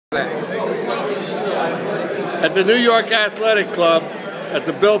At the New York Athletic Club, at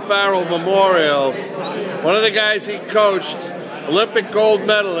the Bill Farrell Memorial, one of the guys he coached, Olympic gold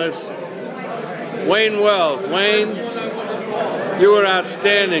medalist, Wayne Wells. Wayne, you were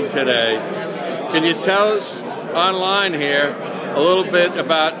outstanding today. Can you tell us online here a little bit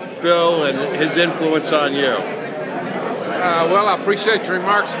about Bill and his influence on you? Well, I appreciate the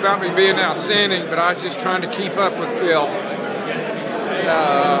remarks about me being outstanding, but I was just trying to keep up with Bill.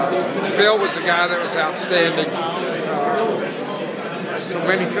 Bill was a guy that was outstanding. So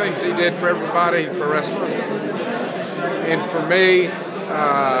many things he did for everybody, for wrestling. And for me,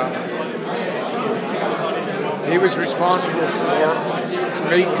 he was responsible for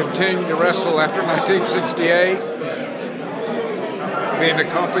me continuing to wrestle after 1968. Being to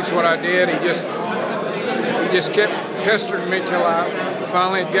accomplish what I did, he just kept pestering me till I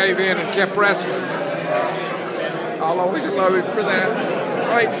finally gave in and kept wrestling. I'll always love him for that.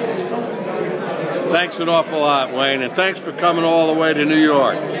 Thanks. Thanks an awful lot, Wayne, and thanks for coming all the way to New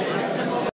York.